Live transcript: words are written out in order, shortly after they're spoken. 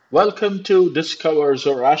Welcome to Discover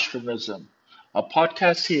Zoroastrianism, a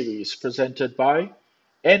podcast series presented by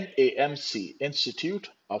NAMC Institute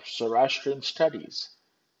of Zoroastrian Studies.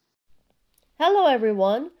 Hello,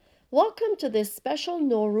 everyone. Welcome to this special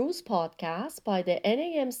Nowruz podcast by the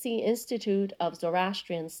NAMC Institute of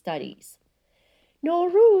Zoroastrian Studies.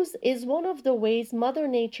 Nowruz is one of the ways Mother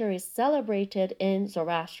Nature is celebrated in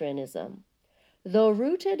Zoroastrianism. Though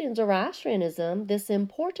rooted in Zoroastrianism, this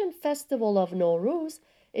important festival of Nowruz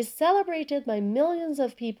is celebrated by millions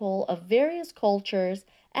of people of various cultures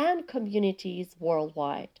and communities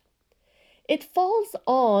worldwide. It falls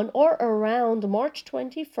on or around March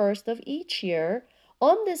 21st of each year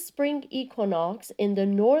on the spring equinox in the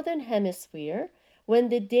northern hemisphere when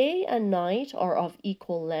the day and night are of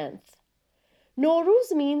equal length.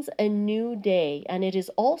 Nowruz means a new day, and it is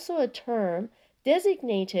also a term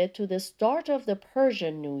designated to the start of the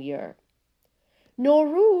Persian New Year.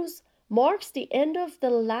 Nowruz marks the end of the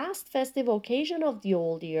last festive occasion of the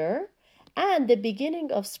old year and the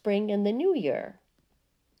beginning of spring in the new year.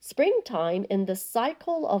 Springtime in the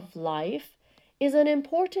cycle of life is an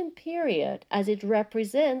important period as it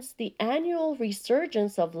represents the annual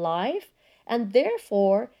resurgence of life and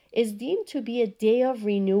therefore is deemed to be a day of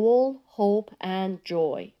renewal, hope, and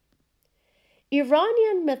joy.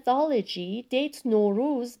 Iranian mythology dates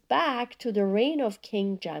Nowruz back to the reign of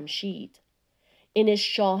King Jamshid. In his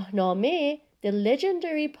Shahnameh, the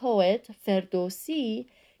legendary poet Ferdowsi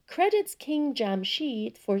credits King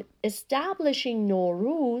Jamshid for establishing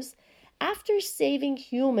Nowruz after saving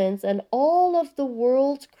humans and all of the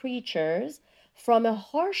world's creatures from a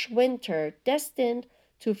harsh winter destined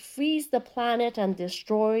to freeze the planet and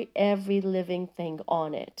destroy every living thing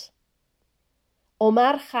on it.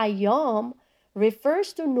 Omar Khayyam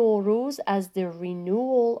refers to Nowruz as the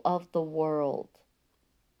renewal of the world.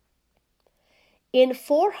 In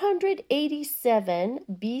 487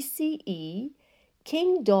 BCE,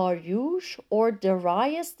 King Dariush or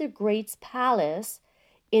Darius the Great's palace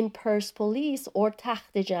in Persepolis or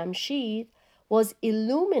Takht Jamshid was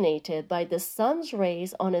illuminated by the sun's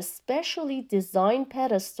rays on a specially designed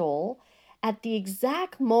pedestal at the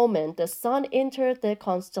exact moment the sun entered the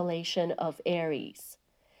constellation of Aries.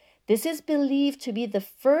 This is believed to be the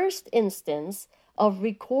first instance of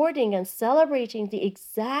recording and celebrating the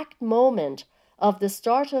exact moment of the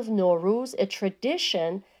start of Nowruz, a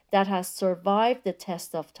tradition that has survived the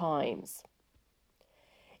test of times.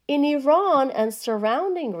 In Iran and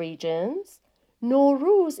surrounding regions,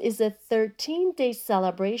 Nowruz is a 13-day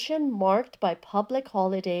celebration marked by public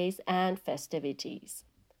holidays and festivities.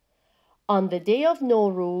 On the day of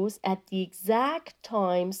Nowruz, at the exact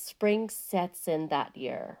time spring sets in that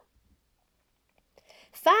year,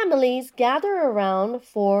 families gather around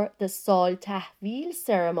for the Sal Tahvil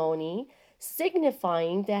ceremony,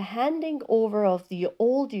 signifying the handing over of the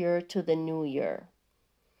old year to the new year.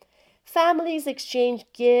 Families exchange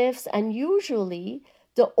gifts, and usually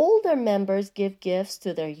the older members give gifts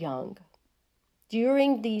to their young.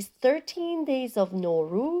 During these 13 days of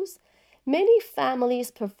Nowruz, many families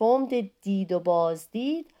perform the Did o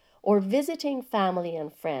Bazdid, or visiting family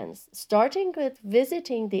and friends, starting with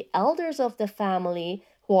visiting the elders of the family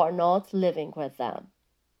who are not living with them.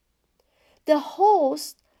 The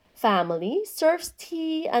host family serves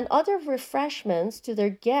tea and other refreshments to their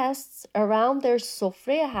guests around their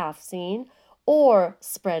sofre hafsin or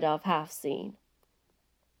spread of hafsin.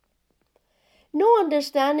 No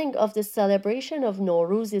understanding of the celebration of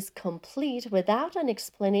Nowruz is complete without an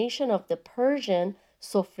explanation of the Persian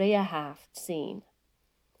sofre hafsin.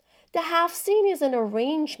 The hafsin is an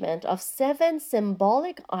arrangement of 7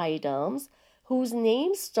 symbolic items whose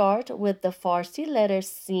names start with the Farsi letter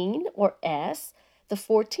Sin or S, the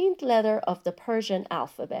 14th letter of the Persian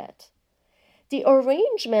alphabet. The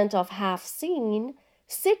arrangement of hafsin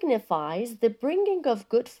signifies the bringing of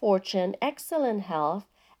good fortune, excellent health,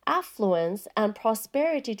 affluence, and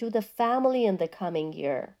prosperity to the family in the coming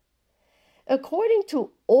year. According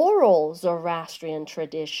to oral Zoroastrian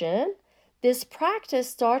tradition, this practice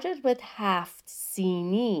started with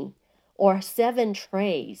haftsini, or 7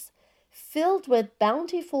 trays, filled with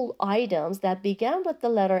bountiful items that began with the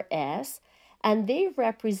letter S, and they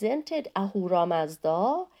represented Ahura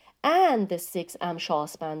Mazda and the 6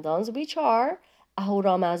 Amshasmandans, which are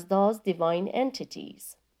Ahura Mazda's divine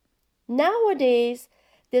entities. Nowadays,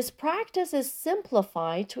 this practice is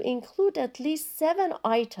simplified to include at least 7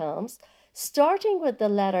 items, starting with the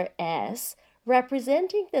letter S,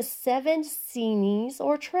 representing the 7 sinis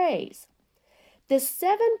or trays. The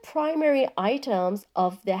 7 primary items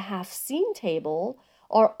of the Hafsin table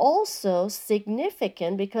are also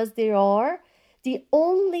significant because they are the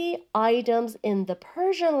only items in the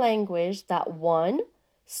Persian language that 1.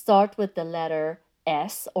 start with the letter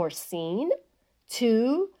S or Sin.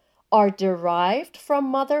 2 are derived from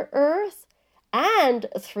Mother Earth. And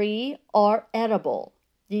 3 are edible.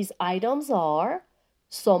 These items are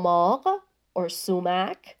somag or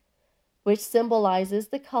sumac, which symbolizes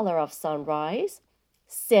the color of sunrise,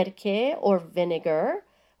 sirke or vinegar,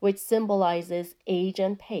 which symbolizes age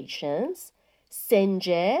and patience,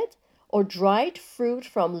 senjed or dried fruit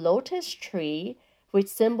from lotus tree, which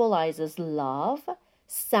symbolizes love,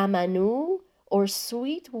 samanu or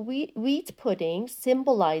sweet wheat pudding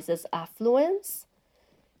symbolizes affluence,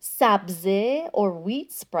 sabze or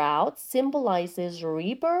wheat sprout symbolizes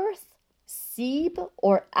rebirth, seeb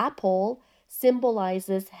or apple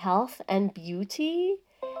symbolizes health and beauty,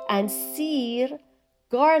 and sir,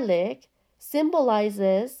 garlic,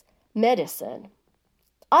 symbolizes medicine.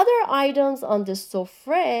 Other items on the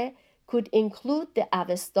sofre could include the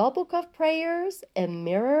Avesta Book of Prayers, a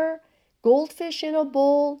mirror, goldfish in a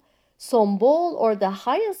bowl, sombol or the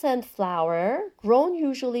hyacinth flower, grown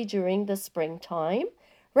usually during the springtime,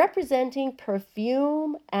 representing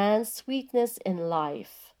perfume and sweetness in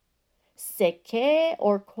life, seke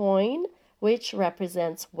or coin, which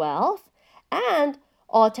represents wealth, and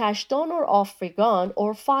atashdan or afrigan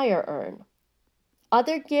or fire urn.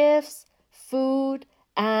 Other gifts, food,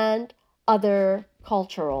 and other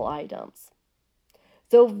cultural items.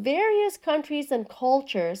 Though various countries and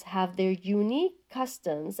cultures have their unique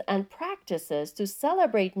customs and practices to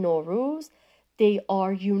celebrate Nowruz, they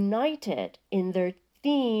are united in their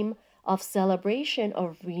theme of celebration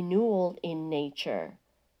of renewal in nature.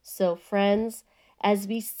 So, friends, as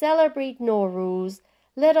we celebrate Nowruz,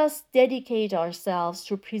 let us dedicate ourselves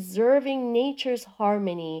to preserving nature's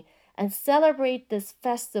harmony and celebrate this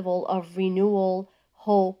festival of renewal,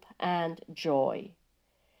 hope, and joy.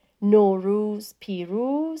 Nowruz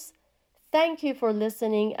Piruz. Thank you for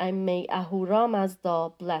listening, and may Ahura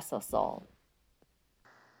Mazda bless us all.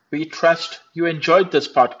 We trust you enjoyed this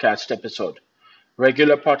podcast episode.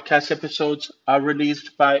 Regular podcast episodes are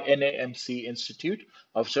released by NAMC Institute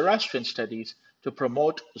of Zoroastrian Studies to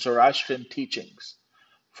promote Zoroastrian teachings.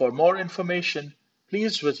 For more information,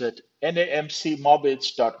 please visit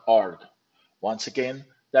namcmobids.org. Once again,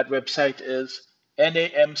 that website is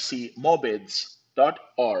namcmobids.org.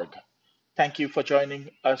 Thank you for joining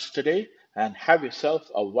us today and have yourself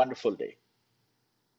a wonderful day.